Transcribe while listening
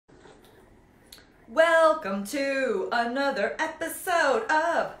Welcome to another episode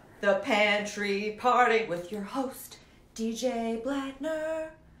of The Pantry Party with your host, DJ Blattner.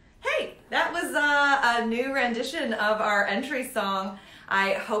 Hey, that was a new rendition of our entry song.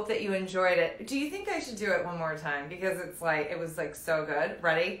 I hope that you enjoyed it. Do you think I should do it one more time? Because it was so good.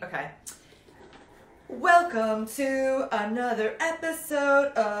 Ready? Okay. Welcome to another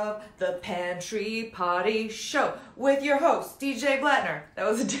episode of the Pantry Party Show with your host, DJ Blattner. That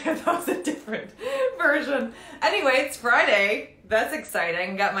was a different version. Anyway, it's Friday. That's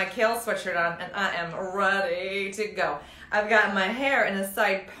exciting. Got my kale sweatshirt on and I am ready to go. I've got my hair in a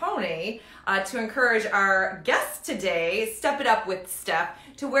side pony to encourage our guest today, Step It Up with Steph,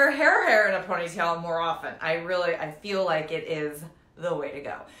 to wear her hair in a ponytail more often. I feel like it is the way to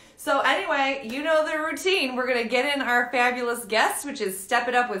go. So anyway, you know the routine. We're going to get in our fabulous guest, which is Step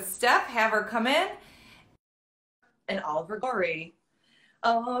It Up with Steph. Have her come in. And all of her glory.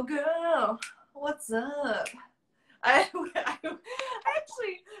 Oh, girl, what's up? I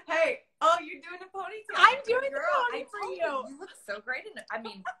actually, hey, you're doing a ponytail. I'm doing the pony for you. You look so great in it. I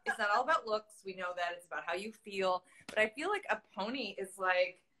mean, it's not all about looks. We know that. It's about how you feel. But I feel like a pony is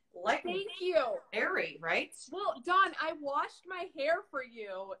like thank you. Airy, right? Well, Dawn, I washed my hair for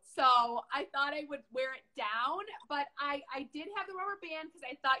you, so I thought I would wear it down, but I did have the rubber band because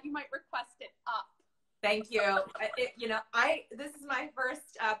I thought you might request it up. Thank you. This is my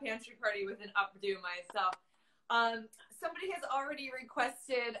first pantry party with an updo myself. Somebody has already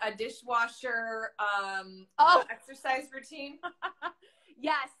requested a dishwasher exercise routine.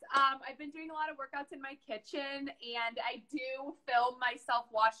 Yes, I've been doing a lot of workouts in my kitchen, and I do film myself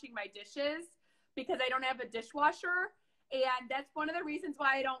washing my dishes because I don't have a dishwasher, and that's one of the reasons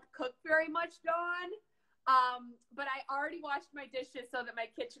why I don't cook very much, Dawn. But I already washed my dishes so that my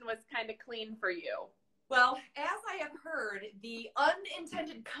kitchen was kind of clean for you. Well, as I have heard, the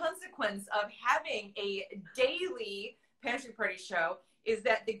unintended consequence of having a daily pantry party show is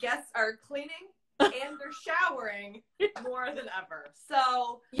that the guests are cleaning and they're showering more than ever.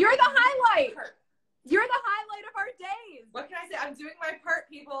 So you're the highlight. You're the highlight of our days. What can I say? I'm doing my part,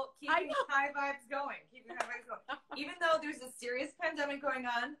 people. Keeping high vibes going. Even though there's a serious pandemic going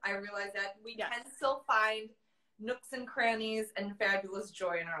on, I realize that we can still find nooks and crannies and fabulous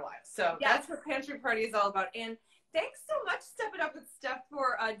joy in our lives. So that's what Pantry Party is all about. And thanks so much, Step It Up with Steph,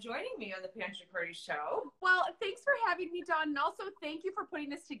 for joining me on the Pantry Party show. Well, thanks for having me, Dawn. And also thank you for putting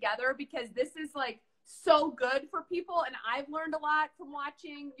this together because this is so good for people. And I've learned a lot from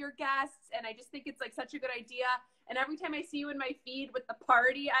watching your guests. And I just think it's such a good idea. And every time I see you in my feed with the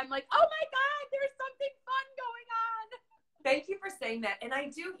party, I'm like, oh my God, there's something fun going on. Thank you for saying that. And I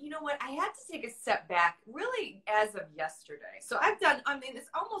do, you know what, I had to take a step back really as of yesterday. So I've done, it's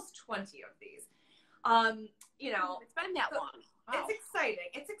almost 20 of these. It's been that long. Wow.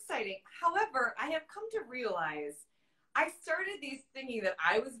 It's exciting. However, I have come to realize I started these thinking that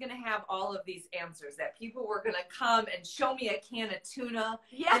I was going to have all of these answers, that people were going to come and show me a can of tuna.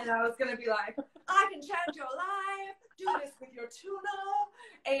 Yeah. And I was going to be like, I can change your life. Do this with your tuna.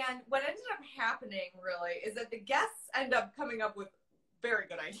 And what ended up happening really is that the guests end up coming up with very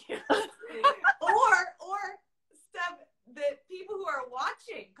good ideas. or Steph, the people who are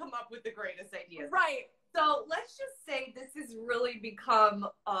watching come up with the greatest ideas. Right. So let's just say this has really become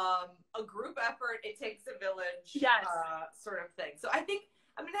a group effort. It takes a village sort of thing. So I think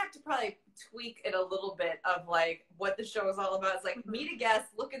I'm going to have to probably tweak it a little bit of what the show is all about. It's meet a guest,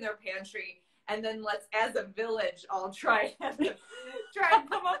 look in their pantry, and then let's, as a village, all try and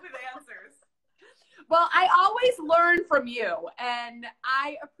come up with answers. Well, I always learn from you, and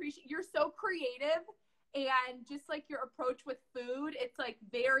I appreciate you're so creative, and just your approach with food, it's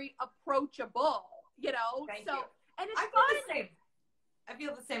very approachable. Thank you. And it's feel fun. the same. I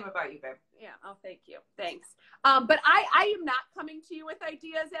feel the same about you, babe. Yeah. Oh, thank you. Thanks. But I am not coming to you with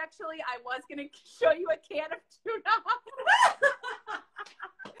ideas. Actually, I was going to show you a can of tuna.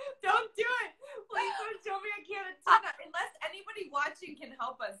 Don't do it. Please don't show me a can of tuna. Unless anybody watching can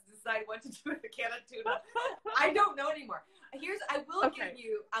help us decide what to do with a can of tuna. I don't know anymore. I'll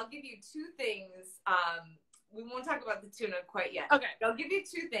give you two things. We won't talk about the tuna quite yet. Okay. I'll give you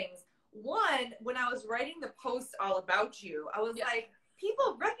two things. One, when I was writing the post all about you, I was like,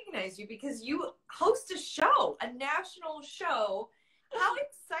 people recognize you because you host a show, a national show. How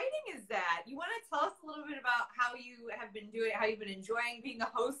exciting is that? You want to tell us a little bit about how you have been doing, how you've been enjoying being a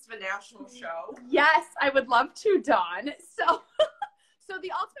host of a national show? Yes, I would love to, Dawn. So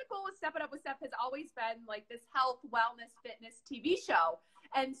the ultimate goal with Step It Up with Steph has always been this health, wellness, fitness TV show.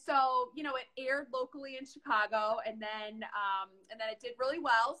 And so, it aired locally in Chicago, and then it did really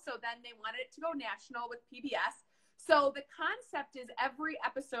well. So then they wanted it to go national with PBS. So the concept is every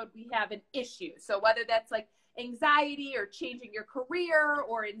episode we have an issue. So whether that's like anxiety or changing your career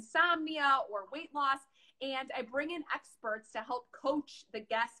or insomnia or weight loss, and I bring in experts to help coach the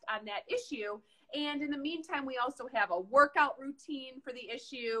guest on that issue. And in the meantime, we also have a workout routine for the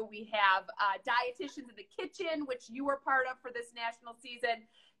issue. We have dietitians in the kitchen, which you were part of for this national season,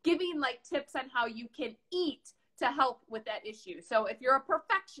 giving like tips on how you can eat to help with that issue. So if you're a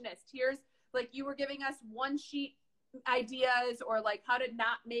perfectionist, here's like you were giving us one sheet ideas, or like how to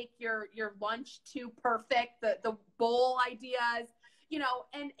not make your lunch too perfect, the bowl ideas, you know,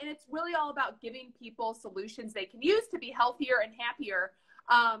 and it's really all about giving people solutions they can use to be healthier and happier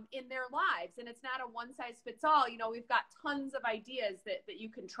in their lives. And it's not a one size fits all. You know, we've got tons of ideas that you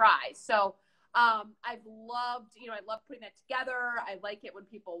can try. So I've loved, you know, I love putting that together. I like it when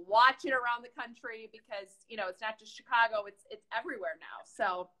people watch it around the country because, you know, it's not just Chicago, it's everywhere now.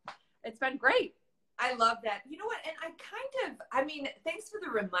 So it's been great. I love that. You know what? And I mean, thanks for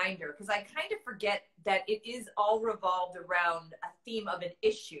the reminder, because I kind of forget that it is all revolved around a theme of an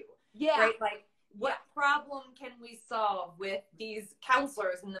issue. Yeah. Right? Like, what problem can we solve with these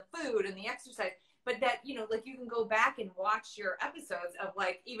counselors and the food and the exercise? But that, you know, like you can go back and watch your episodes of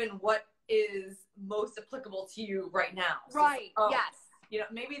like even what is most applicable to you right now. Right. So, yes. You know,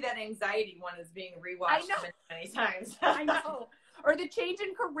 maybe that anxiety one is being rewatched many times. I know. Or the change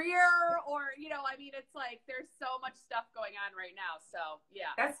in career, or, you know, I mean, it's like there's so much stuff going on right now. So,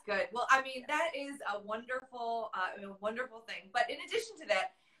 yeah. That's good. Well, I mean, that is a wonderful thing. But in addition to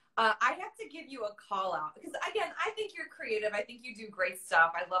that, I have to give you a call out because, again, I think you're creative. I think you do great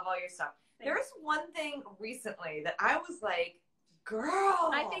stuff. I love all your stuff. There's one thing recently that I was like,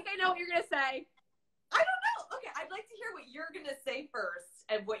 girl. I think I know what you're going to say. I don't know. Okay, I'd like to hear what you're going to say first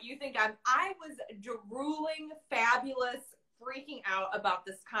and what you think. I was drooling, fabulous, freaking out about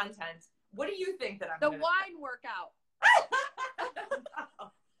this content. What do you think that I'm The wine workout. I love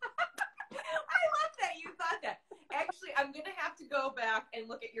that you thought that. Actually, I'm going to have to go back and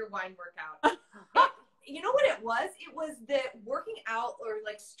look at your wine workout. You know what it was? It was the working out or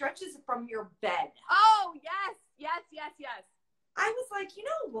like stretches from your bed. Oh, yes. Yes, yes, yes. I was like, you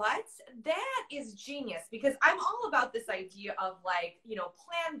know what? That is genius, because I'm all about this idea of like, you know,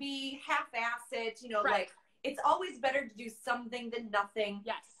 plan B, half-ass it, you know, like it's always better to do something than nothing.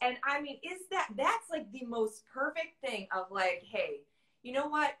 Yes. And I mean, that's like the most perfect thing of like, hey, you know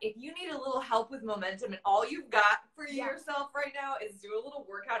what? If you need a little help with momentum and all you've got for yourself right now is do a little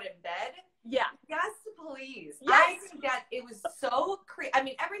workout in bed. Yeah. Yes, please. Yes. I think that it was so creative. I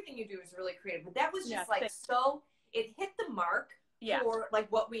mean, everything you do is really creative, but that was just it hit the mark for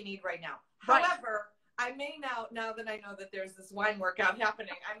like what we need right now. Right. However, I may now that I know that there's this wine workout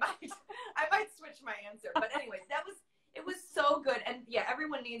happening, I might switch my answer. But anyways, it was so good. And yeah,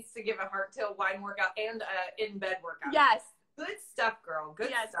 everyone needs to give a heart to a wine workout and in bed workout. Yes. Good stuff, girl.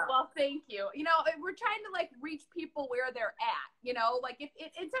 Good stuff. Well, thank you. You know, we're trying to like reach people where they're at, you know, like and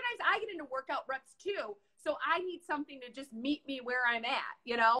sometimes I get into workout reps too. So I need something to just meet me where I'm at,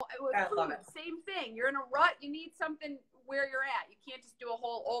 you know, I love it. Same thing. You're in a rut. You need something where you're at. You can't just do a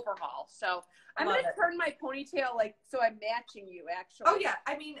whole overhaul. So I'm going to turn my ponytail like, so I'm matching you actually. Oh yeah.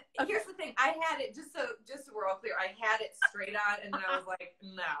 I mean, here's the thing. I had it just so we're all clear. I had it straight on and then I was like,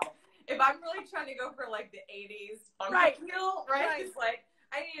 no. If I'm really trying to go for like the 80s funky feel, right? It's like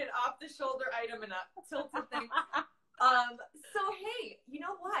I need an off the shoulder item and a tilted thing. So hey, you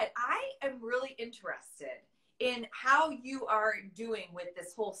know what? I am really interested in how you are doing with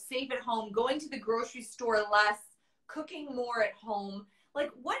this whole safe at home, going to the grocery store less, cooking more at home.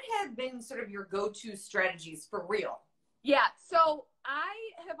 Like, what have been sort of your go-to strategies for real? Yeah, so I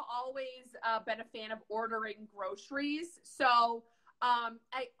have always been a fan of ordering groceries. So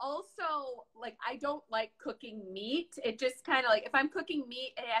I also, like, I don't like cooking meat. It just kind of like, if I'm cooking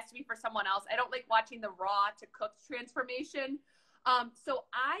meat, it has to be for someone else. I don't like watching the raw to cooked transformation. So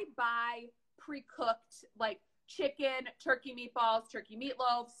I buy pre-cooked, like, chicken, turkey meatballs, turkey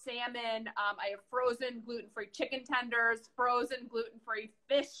meatloaf, salmon. I have frozen gluten-free chicken tenders, frozen gluten-free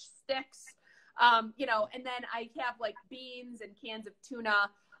fish sticks, you know, and then I have like beans and cans of tuna,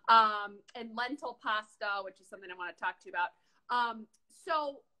 and lentil pasta, which is something I want to talk to you about.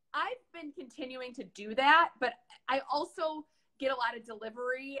 So I've been continuing to do that, but I also get a lot of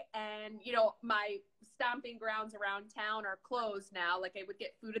delivery, and, you know, my stomping grounds around town are closed now. Like, I would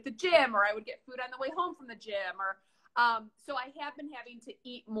get food at the gym, or I would get food on the way home from the gym, or so I have been having to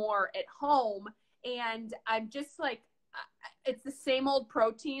eat more at home, and I'm just like, it's the same old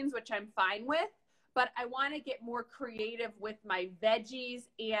proteins, which I'm fine with, but I want to get more creative with my veggies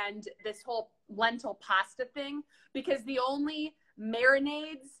and this whole lentil pasta thing, because the only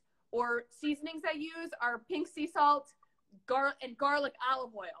marinades or seasonings I use are pink sea salt, and garlic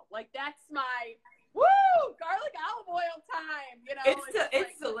olive oil. Like that's my garlic olive oil time. You know,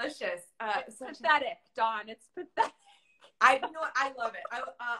 it's delicious. It's pathetic, Dawn. It's pathetic. I love it. I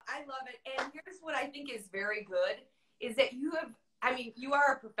love it. And here's what I think is very good is that you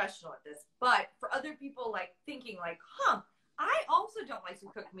are a professional at this, but for other people like thinking like, I also don't like to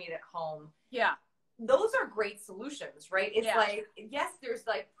cook meat at home. Yeah. Those are great solutions, right? It's like, yes, there's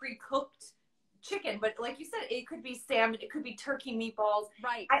like pre-cooked chicken, but like you said, it could be salmon, it could be turkey meatballs.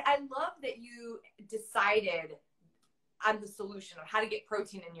 Right. I love that you decided on the solution of how to get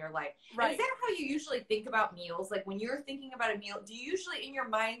protein in your life. Right. And is that how you usually think about meals? Like when you're thinking about a meal, do you usually in your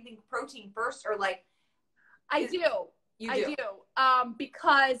mind think protein first or like? I do. I do.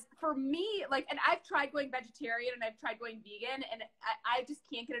 Because for me, like, and I've tried going vegetarian and I've tried going vegan and I just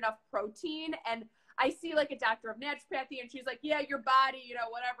can't get enough protein. And I see like a doctor of naturopathy and she's like, yeah, your body, you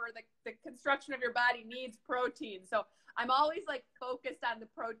know, whatever, the construction of your body needs protein. So I'm always like focused on the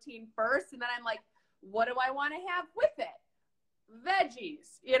protein first. And then I'm like, what do I want to have with it?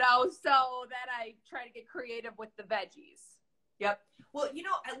 Veggies, you know, so that I try to get creative with the veggies. Yep. Well, you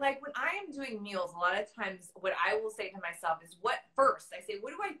know, like when I am doing meals, a lot of times what I will say to myself is what first? I say,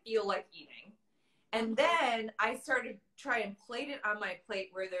 what do I feel like eating? And then I started trying to plate it on my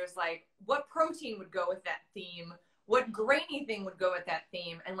plate where there's like, what protein would go with that theme? What grainy thing would go with that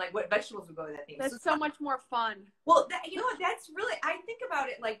theme? And like what vegetables would go with that theme? That's so much more fun. Well, you know what? That's really, I think about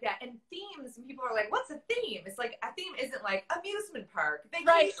it like that. And themes, and people are like, what's a theme? It's like, a theme isn't like amusement park, vacation.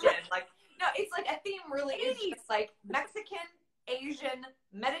 Right. Like, no, it's like a theme really is just like Mexican, Asian,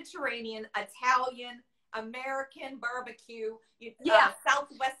 Mediterranean, Italian, American barbecue,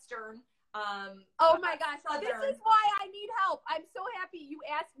 Southwestern. Oh my gosh, Southern. This is why I need help. I'm so happy you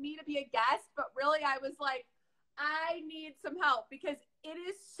asked me to be a guest, but really I was like, I need some help because it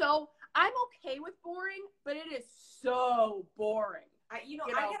is so, I'm okay with boring, but it is so boring. I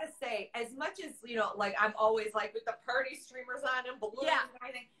gotta say, as much as, you know, like I'm always like with the party streamers on and balloons and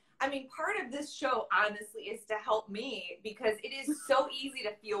everything. I mean, part of this show, honestly, is to help me because it is so easy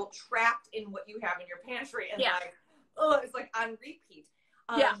to feel trapped in what you have in your pantry and like, it's like on repeat.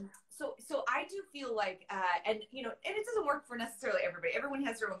 So I do feel like, and you know, and it doesn't work for necessarily everybody. Everyone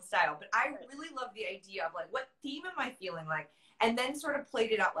has their own style, but I really love the idea of like, what theme am I feeling like? And then sort of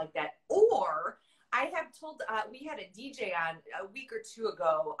played it out like that. Or I have told, we had a DJ on a week or two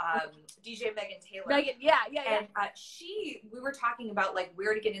ago, DJ Megan Taylor. Megan, And we were talking about like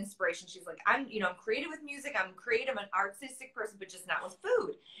where to get inspiration. She's like, I'm creative with music. I'm creative, an artistic person, but just not with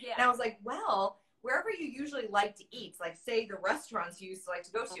food. Yeah. And I was like, well, wherever you usually like to eat, like say the restaurants you used to like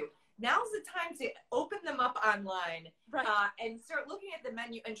to go to, now's the time to open them up online and start looking at the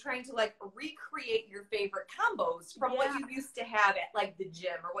menu and trying to like recreate your favorite combos from what you used to have at like the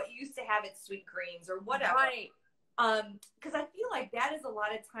gym or what you used to have at Sweet Greens or whatever. Right. Because I feel like that is a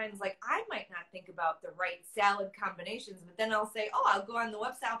lot of times like I might not think about the right salad combinations, but then I'll say, I'll go on the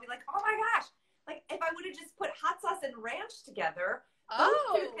website. I'll be like, oh my gosh, like if I would have just put hot sauce and ranch together, those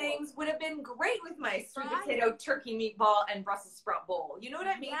two things would have been great with my sweet potato turkey meatball and Brussels sprout bowl. You know what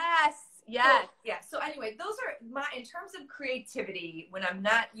I mean? Yes. So anyway, those are in terms of creativity, when I'm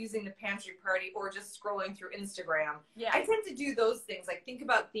not using the pantry party or just scrolling through Instagram, I tend to do those things, like think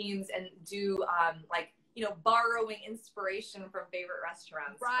about themes and do like, you know, borrowing inspiration from favorite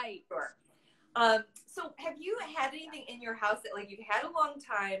restaurants. Right. Sure. So have you had anything in your house that like you've had a long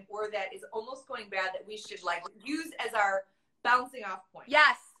time or that is almost going bad that we should like use as our bouncing off point?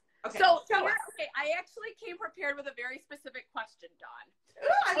 Yes. Okay. So I actually came prepared with a very specific question, Dawn. Ooh,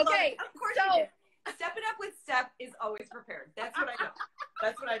 I love it. Of course you did. Stepping up with Steph is always prepared. That's what I know.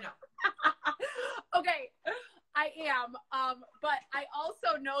 That's what I know. Okay. I am. But I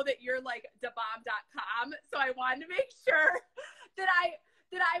also know that you're like dabomb.com. So I wanted to make sure that I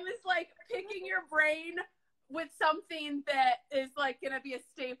was like picking your brain with something that is like going to be a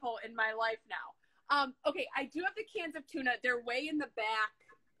staple in my life now. Okay, I do have the cans of tuna. They're way in the back,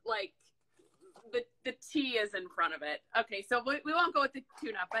 like the tea is in front of it. Okay, so we won't go with the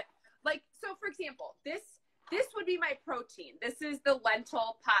tuna, but like, so for example, this would be my protein. This is the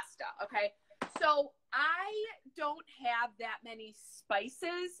lentil pasta, okay? So I don't have that many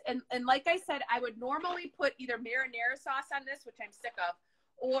spices. And like I said, I would normally put either marinara sauce on this, which I'm sick of,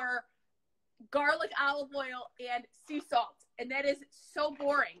 or garlic olive oil and sea salt. And that is so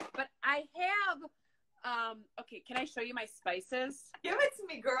boring. But I have, okay, can I show you my spices? Give it to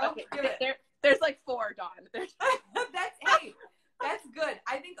me, girl. Okay, there's like 4, Dawn. That's good.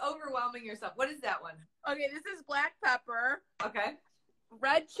 I think overwhelming yourself. What is that one? Okay, this is black pepper. Okay.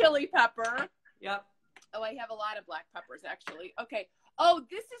 Red chili pepper. Yep. Oh, I have a lot of black peppers, actually. Okay. Oh,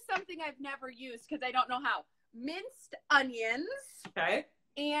 this is something I've never used because I don't know how. Minced onions. Okay.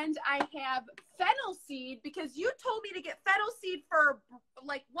 And I have fennel seed because you told me to get fennel seed for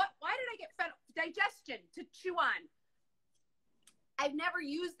like what? Why did I get fennel? Digestion, to chew on. I've never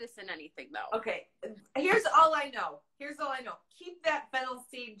used this in anything though. Okay. Here's all I know. Keep that fennel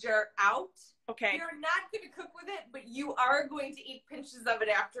seed jar out. Okay. You're not going to cook with it, but you are going to eat pinches of it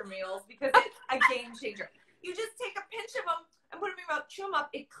after meals because it's a game changer. You just take a pinch of them and put them in your mouth, chew them up.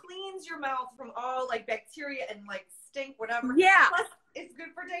 It cleans your mouth from all like bacteria and like stink, whatever. Yeah. Plus, it's good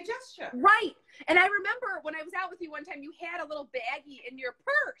for digestion. Right. And I remember when I was out with you one time, you had a little baggie in your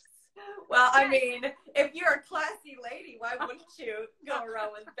purse. Well, I mean, if you're a classy lady, why wouldn't you go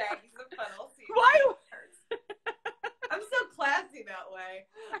around with baggies of fennel seed? Why? I'm so classy that way.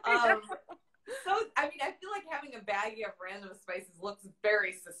 So, I mean, I feel like having a baggie of random spices looks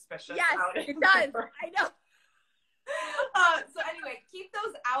very suspicious. Yes, it does. I know. So anyway, keep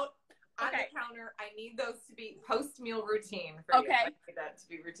those out on the counter. I need those to be post-meal routine for you. I need that to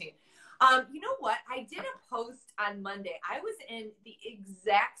be routine. You know what? I did a post on Monday. I was in the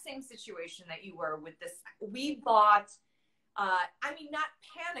exact same situation that you were with this. We bought, I mean, not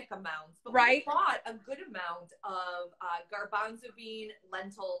panic amounts, but we bought a good amount of garbanzo bean,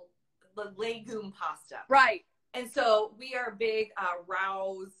 lentil, the legume pasta. Right. And so we are big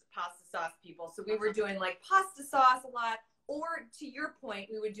Rouse pasta sauce people. So we were doing like pasta sauce a lot. Or to your point,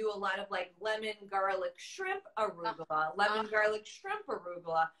 we would do a lot of like lemon garlic shrimp arugula,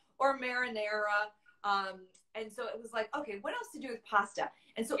 or marinara. And so it was like, okay, what else to do with pasta?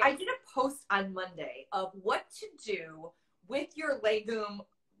 And so I did a post on Monday of what to do with your legume,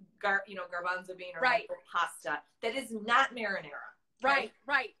 garbanzo bean or lentil pasta that is not marinara. Right,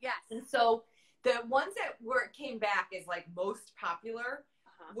 yes. And so the ones that came back as like most popular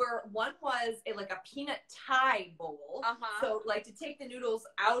were, one was a peanut Thai bowl. So like to take the noodles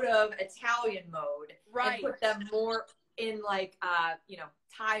out of Italian mode and put them more in like,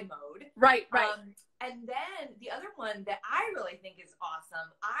 Thai mode. Right. And then the other one that I really think is awesome,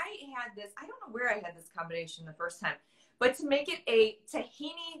 I had this, I don't know where I had this combination the first time, but to make it a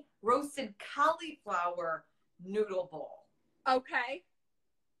tahini roasted cauliflower noodle bowl. Okay.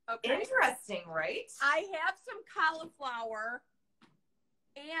 Interesting, right? I have some cauliflower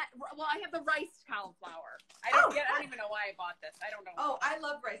and, I have the rice cauliflower. I don't even know why I bought this. I don't know. Oh, I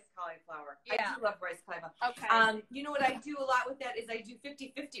love rice cauliflower. Yeah. I do love rice cauliflower. Okay. You know what I do a lot with that is I do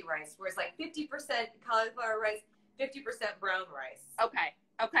 50-50 rice, where it's like 50% cauliflower rice, 50% brown rice. Okay.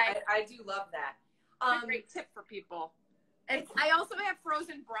 I do love that. Great tip for people. And I also have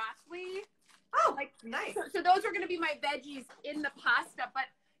frozen broccoli. Oh, nice. So those are going to be my veggies in the pasta. But,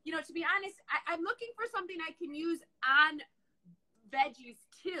 to be honest, I'm looking for something I can use on veggies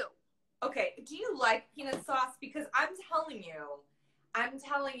too. Okay. Do you like peanut sauce? Because I'm telling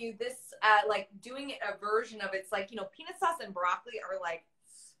you this, doing a version of it's like, peanut sauce and broccoli are like,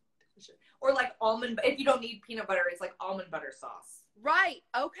 or like almond, if you don't need peanut butter, it's like almond butter sauce. Right.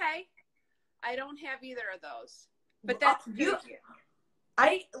 Okay. I don't have either of those. But that's good.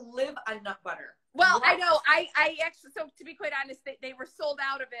 I live on nut butter. Well, I know. I actually, so to be quite honest, they were sold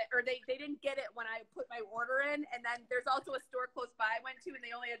out of it, or they didn't get it when I put my order in. And then there's also a store close by I went to, and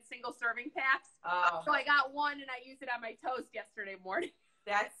they only had single serving packs. Oh. So I got one, and I used it on my toast yesterday morning.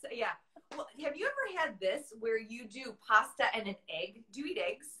 That's, yeah. Well, have you ever had this where you do pasta and an egg? Do you eat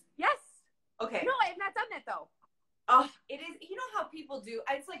eggs? Yes. Okay. No, I have not done that, though. Oh, it is. You know how people do,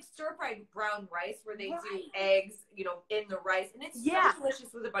 it's like stir-fried brown rice where they do eggs, in the rice. And it's so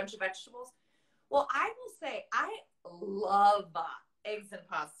delicious with a bunch of vegetables. Well, I will say I love eggs and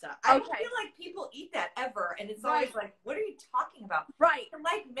pasta. I don't feel like people eat that ever. And it's always like, what are you talking about? Right.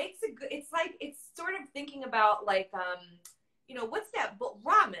 It makes it good. It's like, it's sort of thinking about like, what's that?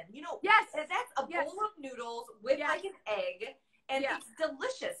 Ramen, yes. That's a bowl of noodles with like an egg. And it's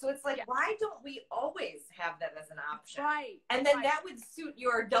delicious. So it's like, why don't we always have that as an option? Right. And then that would suit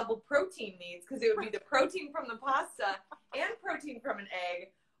your double protein needs, because it would be the protein from the pasta and protein from an egg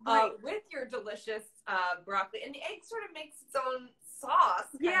with your delicious broccoli. And the egg sort of makes its own sauce.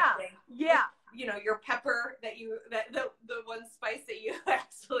 Yeah. Yeah. With, your pepper the one spice that you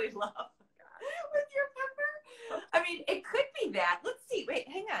actually love. With your pepper. I mean, it could be that. Let's see. Wait,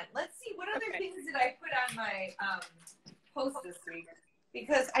 hang on. Let's see. What other things did I put on my post this week?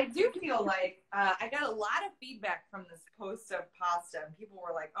 Because I do feel like I got a lot of feedback from this post of pasta, and people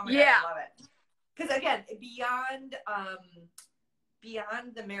were like, "Oh my god, I love it." Because again, beyond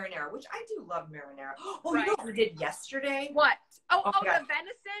the marinara, which I do love marinara. Oh, you know what we did yesterday? What? Oh, the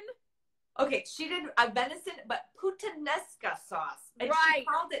venison. Okay, she did a venison, but puttanesca sauce. And she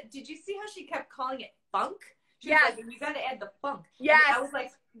called it. Did you see how she kept calling it funk? She was like, you got to add the funk. Yes. And I was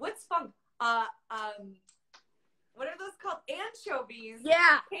like, what's funk? What are those called? Anchovies.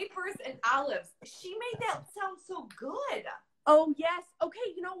 Yeah. Capers and olives. She made that sound so good. Oh, yes.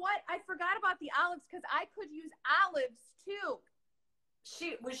 Okay, you know what? I forgot about the olives because I could use olives too.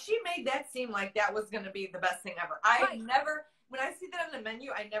 She made that seem like that was going to be the best thing ever. When I see that on the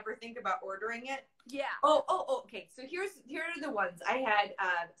menu, I never think about ordering it. Yeah. Oh, okay. So here are the ones. I had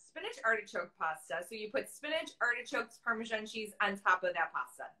spinach artichoke pasta. So you put spinach, artichokes, Parmesan cheese on top of that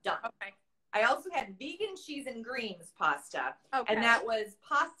pasta. Done. Okay. I also had vegan cheese and greens pasta. Okay. And that was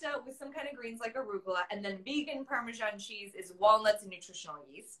pasta with some kind of greens like arugula. And then vegan Parmesan cheese is walnuts and nutritional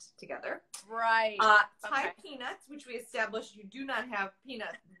yeast together. Right. Thai peanuts, which we established you do not have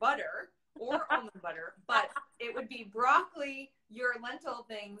peanut butter or almond butter, but it would be broccoli, your lentil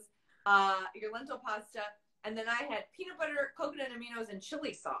things, your lentil pasta. And then I had peanut butter, coconut aminos, and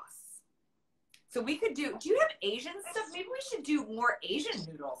chili sauce. So we could do you have Asian stuff? Maybe we should do more Asian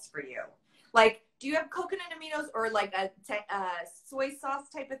noodles for you. Like, do you have coconut aminos or like a soy sauce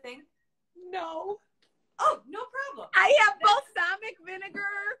type of thing? No. Oh, no problem. I have balsamic vinegar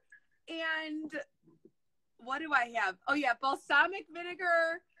and what do I have? Oh, yeah, balsamic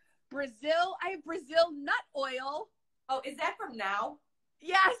vinegar, Brazil. I have Brazil nut oil. Oh, is that from Now?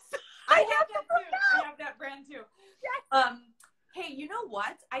 Yes. I have that too. I have that brand too. Yes. Hey, you know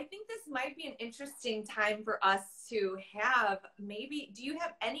what? I think this might be an interesting time for us to have maybe, do you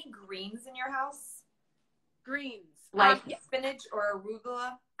have any greens in your house? Greens. Like spinach or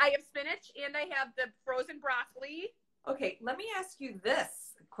arugula? I have spinach and I have the frozen broccoli. Okay, let me ask you this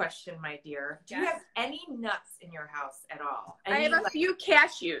question, my dear. Do you have any nuts in your house at all? I have a few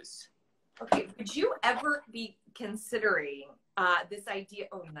cashews. Okay, would you ever be considering this idea?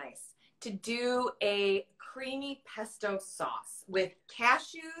 Oh, nice. To do a creamy pesto sauce with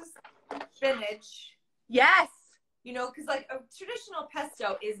cashews, spinach. Yes. You know, because like a traditional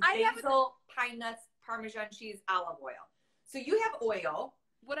pesto is basil, pine nuts, Parmesan cheese, olive oil. So you have oil.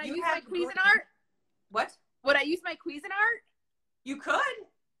 Would I use my Cuisinart? What? Would I use my Cuisinart? You could.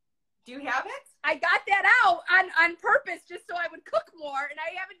 Do you have it? I got that out on purpose just so I would cook more, and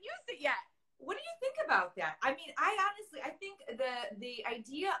I haven't used it yet. What do you think about that? I mean, I think the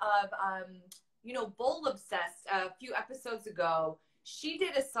idea of, Bowl Obsessed a few episodes ago, she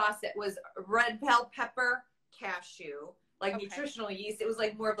did a sauce that was red bell pepper, cashew, like nutritional yeast. It was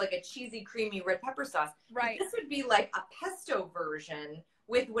like more of like a cheesy, creamy red pepper sauce. Right. But this would be like a pesto version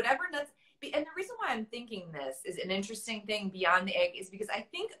with whatever nuts. And the reason why I'm thinking this is an interesting thing beyond the egg is because I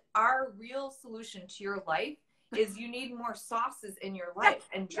think our real solution to your life is you need more sauces in your life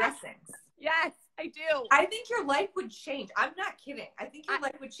and dressings. Yes, I do. I think your life would change. I'm not kidding. I think your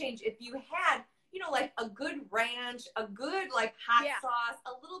life would change if you had, like a good ranch, a good like hot sauce,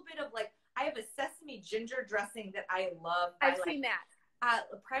 a little bit of like, I have a sesame ginger dressing that I love. I've seen that.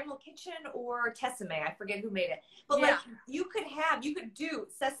 Primal Kitchen or Sesame, I forget who made it. But like you could do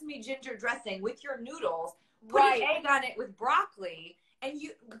sesame ginger dressing with your noodles, put an egg on it with broccoli, and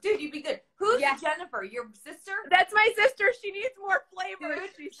you'd be good. Who's Jennifer? Your sister? That's my sister. She needs more flavors,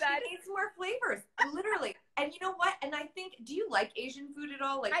 she said. She needs more flavors, literally. And you know what? And I think, do you like Asian food at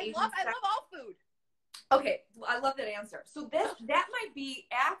all? Like I love all food. Okay, well, I love that answer. So that might be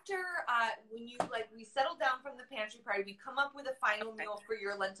after when we settle down from the pantry party, we come up with a final meal for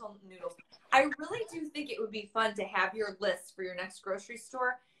your lentil noodles. I really do think it would be fun to have your list for your next grocery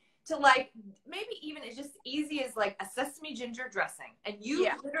store to like maybe even it's just easy as like a sesame ginger dressing, and you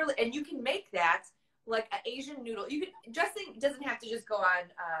literally and you can make that like an Asian noodle. You can dressing doesn't have to just go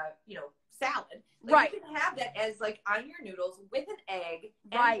on salad. Like, you can have that as like on your noodles with an egg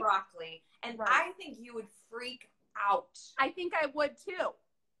and broccoli, and I think you would freak out. I think I would too.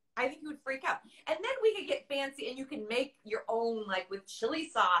 I think you would freak out. And then we could get fancy and you can make your own like with chili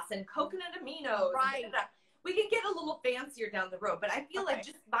sauce and coconut aminos. Right. We can get a little fancier down the road, but I feel like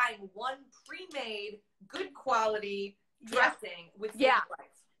just buying one pre-made, good quality dressing with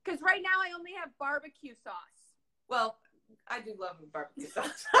because right now I only have barbecue sauce. Well, I do love a barbecue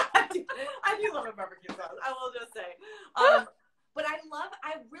sauce. I do love a barbecue sauce. I will just say. But I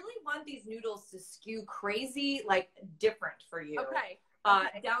really want these noodles to skew crazy, like different for you.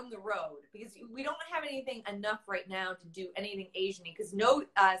 Down the road, because we don't have anything enough right now to do anything Asian-y, because no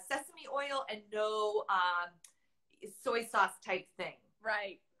sesame oil and no soy sauce type thing.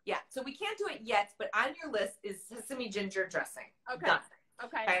 Right. Yeah. So we can't do it yet, but on your list is sesame ginger dressing. Okay. Done.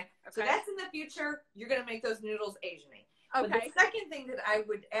 Okay. So that's in the future. You're going to make those noodles Asian-y. Okay. But the second thing that I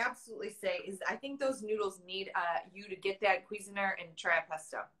would absolutely say is I think those noodles need you to get that Cuisinart and try a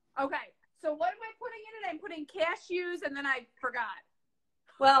pesto. Okay. So what am I putting in it? I'm putting cashews, and then I forgot.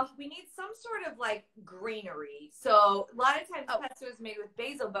 Well, we need some sort of like greenery. So a lot of times pesto is made with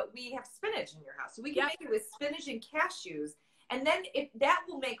basil, but we have spinach in your house. So we can make it with spinach and cashews. And then that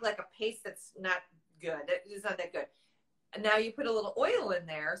will make like a paste that's not good. It's not that good. And now you put a little oil in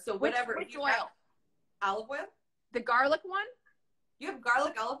there. So whatever. Which oil? Olive oil? The garlic one? You have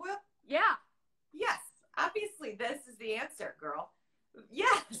garlic olive oil? Yeah. Yes. Obviously, this is the answer, girl.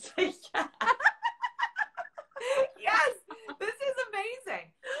 Yes. Yes. Yes. This is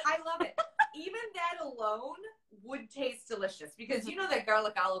amazing. I love it. Even that alone would taste delicious because you know that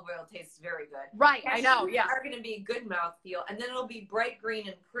garlic olive oil tastes very good. Right. Cashews I know. Yeah. are going to be good mouthfeel, and then it'll be bright green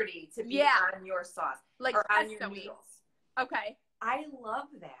and pretty to be on your sauce, like or on your noodles. Okay. I love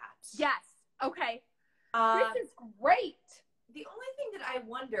that. Yes. Okay. This is great. The only thing that I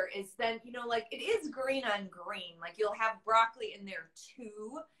wonder is then, like it is green on green. Like you'll have broccoli in there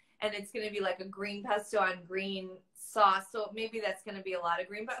too, and it's going to be like a green pesto on green sauce. So maybe that's going to be a lot of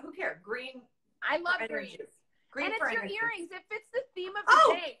green, but who cares? Green. I love green. Green and for it's your energy. earrings. It fits the theme of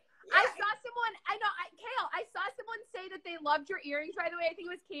the day. Yeah. I saw someone, Kale, I saw someone say that they loved your earrings, by the way. I think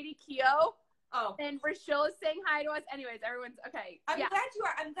it was Katie Keogh. Oh. And Rachel is saying hi to us. Anyways, everyone's okay. I'm glad you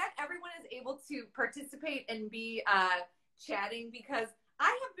are. I'm glad everyone is able to participate and be chatting because I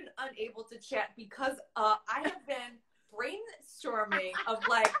have been unable to chat because I have been brainstorming of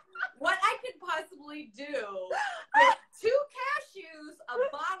like what I could possibly do with 2 cashews, a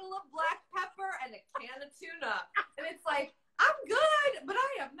bottle of black pepper, and a can of tuna. And it's like, I'm good, but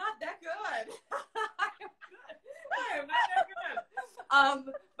I am not that good. I am good. I am not that good.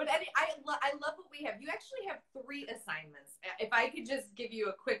 But I love what we have. You actually have 3 assignments. If I could just give you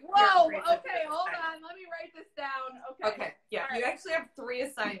a quick. Whoa. Okay. Hold on. Let me write this down. Okay. Okay. Yeah. All You right. actually have 3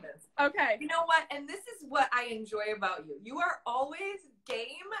 assignments. Okay. You know what? And this is what I enjoy about you. You are always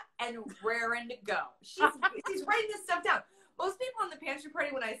game and raring to go. She's writing this stuff down. Most people on the pantry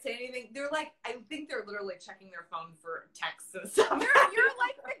party, when I say anything, they're like, I think they're literally checking their phone for texts and stuff. You're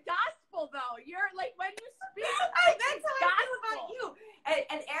like the gospel, though. You're like, when you speak, that's how I feel about you.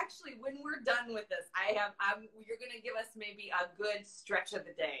 And actually, when we're done with this, you're going to give us maybe a good stretch of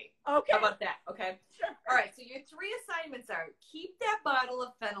the day. Okay. How about that? Okay. Sure. All right. So your 3 assignments are keep that bottle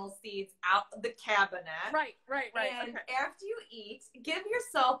of fennel seeds out of the cabinet. Right. And okay. after you eat, give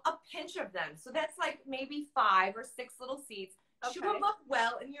yourself a pinch of them. So that's like maybe 5 or 6 little seeds. Okay. Chew them up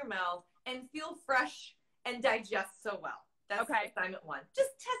well in your mouth and feel fresh and digest so well. That's assignment 1.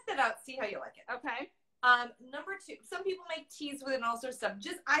 Just test it out. See how you like it. Okay. Number 2, some people make teas with it and all sorts of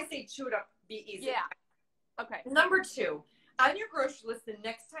stuff. I say chew it up, be easy. Yeah. Okay. Number 2, on your grocery list, the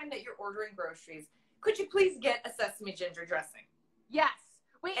next time that you're ordering groceries, could you please get a sesame ginger dressing? Yes.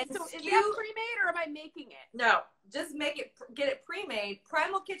 Wait, and so is that pre-made or am I making it? No, just get it pre-made.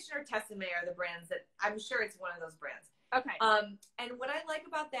 Primal Kitchen or Sesame are the brands that I'm sure it's one of those brands. Okay. And what I like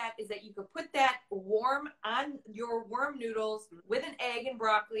about that is that you could put that warm on your warm noodles with an egg and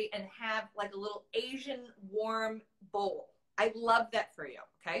broccoli and have like a little Asian warm bowl. I love that for you.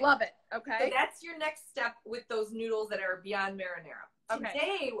 Okay. Love it. Okay. So that's your next step with those noodles that are beyond marinara. Okay.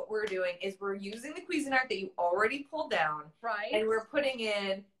 Today, what we're doing is we're using the Cuisinart that you already pulled down. Right. And we're putting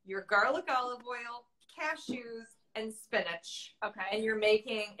in your garlic olive oil, cashews, and spinach. Okay. And you're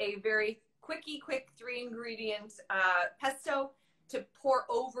making a very quick 3-ingredient pesto to pour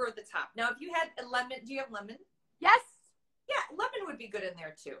over the top. Now, if you had a lemon, do you have lemon? Yes. Yeah, lemon would be good in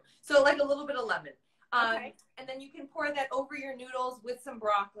there too. So like a little bit of lemon. Okay. And then you can pour that over your noodles with some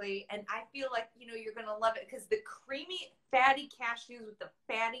broccoli. And I feel like, you're going to love it because the creamy, fatty cashews with the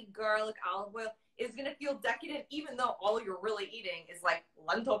fatty garlic olive oil is going to feel decadent, even though all you're really eating is like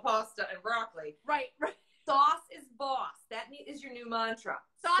lentil pasta and broccoli. Right. Sauce is boss. That is your new mantra.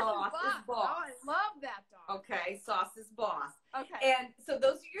 Sauce is boss. Oh, I love that, dog. Okay, sauce is boss. Okay. And so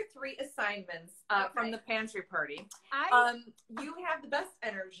those are your 3 assignments from the pantry party. You have the best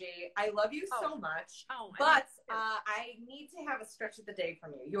energy. I love you so much. But I need to have a stretch of the day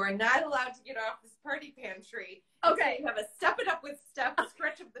from you. You are not allowed to get off this party pantry. Okay. You have a step it up with Steph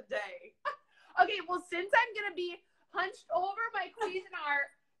stretch of the day. Okay, well, since I'm going to be hunched over my Cuisinart,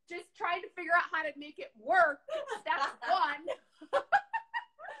 just trying to figure out how to make it work. That's 1.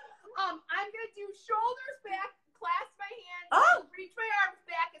 I'm going to do shoulders back, clasp my hands, reach my arms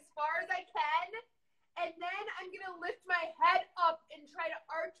back as far as I can, and then I'm going to lift my head up and try to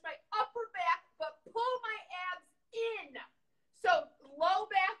arch my upper back, but pull my abs in. So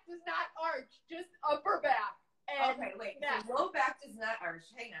low back does not arch, just upper back. And okay, wait. So low back does not arch.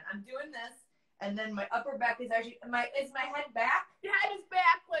 Hang on. I'm doing this. And then my upper back is actually, is my head back? Your head is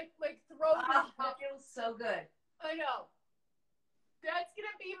back, like throw it up. That feels so good. I know. That's going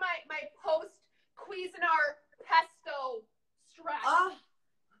to be my post Cuisinart pesto stretch.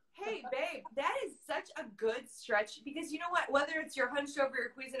 a good stretch because you know what? Whether it's you're hunched over your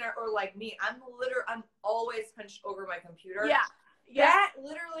Cuisinart or like me, I'm always hunched over my computer. Yeah. That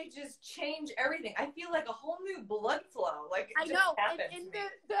literally just changed everything. I feel like a whole new blood flow. Like I know. And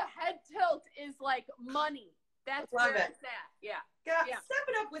the head tilt is like money. That's where it's at. Yeah. Step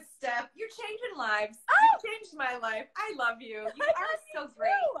it up with Steph. You're changing lives. Oh! You changed my life. I love you. You are so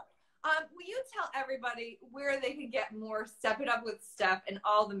great. Will you tell everybody where they can get more Step It Up with Steph and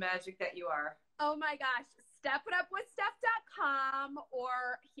all the magic that you are? Oh my gosh. StepItUpWithSteph.com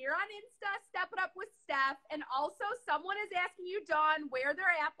or here on Insta, Step It Up with Steph. And also someone is asking you, Dawn, where there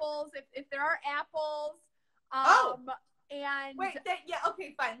are apples, if there are apples. And wait,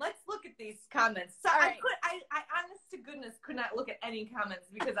 okay, fine. Let's look at these comments. So I honest to goodness could not look at any comments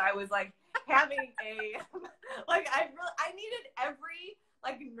because I was like having a I needed every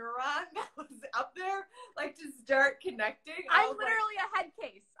like neuron that was up there like to start connecting. I'm literally a head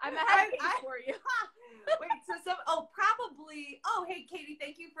case. I'm a head case for you. Wait, hey Katie,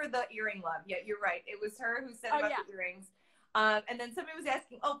 thank you for the earring love. Yeah, you're right. It was her who said about the earrings. And then somebody was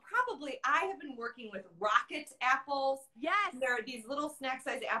asking, probably I have been working with rocket apples. Yes. There are these little snack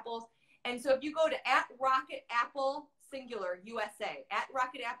size apples. And so if you go to @RocketApple singular USA,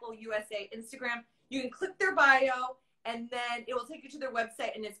 @RocketApple USA Instagram, you can click their bio and then it will take you to their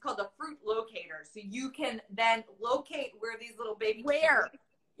website and it's called a fruit locator. So you can then locate where these little baby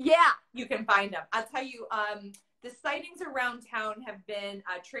you can find them. I'll tell you, the sightings around town have been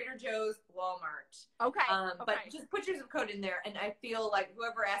Trader Joe's, Walmart. Okay. But just put your zip code in there, and I feel like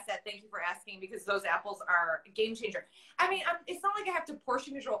whoever asked that, thank you for asking because those apples are a game changer. I mean, it's not like I have to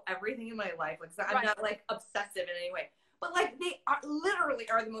portion control everything in my life. Like, so I'm not like obsessive in any way, but like they are literally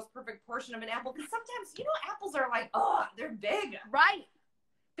are the most perfect portion of an apple. Because sometimes apples are like, they're big. Right.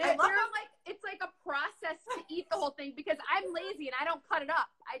 They're like it's like a process to eat the whole thing because I'm lazy and I don't cut it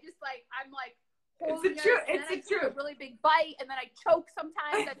up. I just I'm like. It's the truth. It's the truth. A really big bite, and then I choke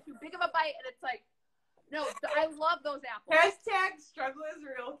sometimes. That's too big of a bite, and it's like, no. I love those apples. #struggle is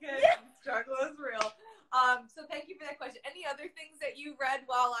real, kids. Struggle is real. So thank you for that question. Any other things that you read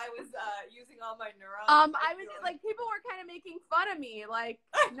while I was using all my neurons? I was like, people were kind of making fun of me. Like,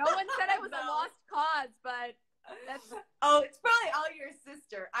 no one said I was a lost cause, but that's. Oh, it's probably all your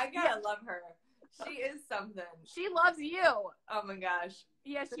sister. I gotta love her. She is something. She loves you. Oh my gosh.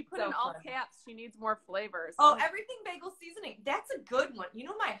 Yeah, she put in all caps. She needs more flavors. Oh, everything bagel seasoning. That's a good one. You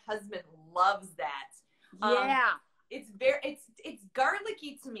know, my husband loves that. Yeah. It's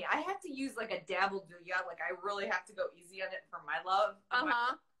garlicky to me. I have to use like a dabble duya. Like I really have to go easy on it for my love.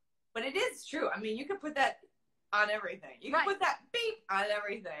 But it is true. I mean, you can put that on everything. You can put that beep on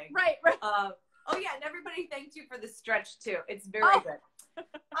everything. Right. Oh yeah, and everybody thanked you for the stretch too. It's very good.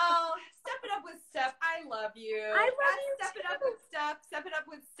 Step It Up with Steph. I love you. I love you. Step It Up with Steph.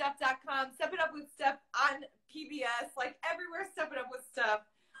 StepItUpWithSteph.com. Step It Up with Steph on PBS. Like everywhere. Step It Up with Steph.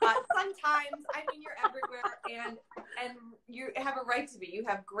 Sometimes, I mean, you're everywhere, and you have a right to be. You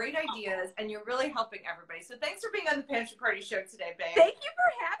have great ideas, and you're really helping everybody. So thanks for being on the Pantry Party Show today, babe. Thank you for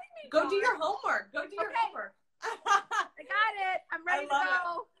having me. Go do your homework. Go do your homework. I got it. I'm ready to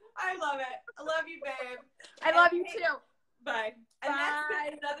go. I love it. I love you, babe. I love you too. Bye. And that's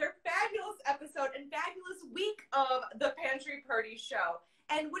been another fabulous episode and fabulous week of the Pantry Party Show.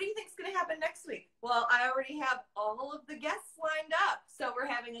 And what do you think is going to happen next week? Well, I already have all of the guests lined up. So we're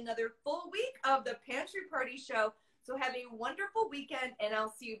having another full week of the Pantry Party Show. So have a wonderful weekend, and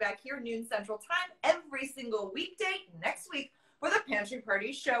I'll see you back here noon Central Time every single weekday next week for the Pantry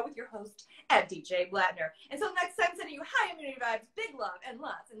Party Show with your host, DJ Blattner. Until next time, sending you high immunity vibes, big love, and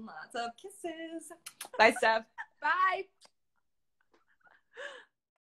lots of kisses. Bye, Steph. Bye.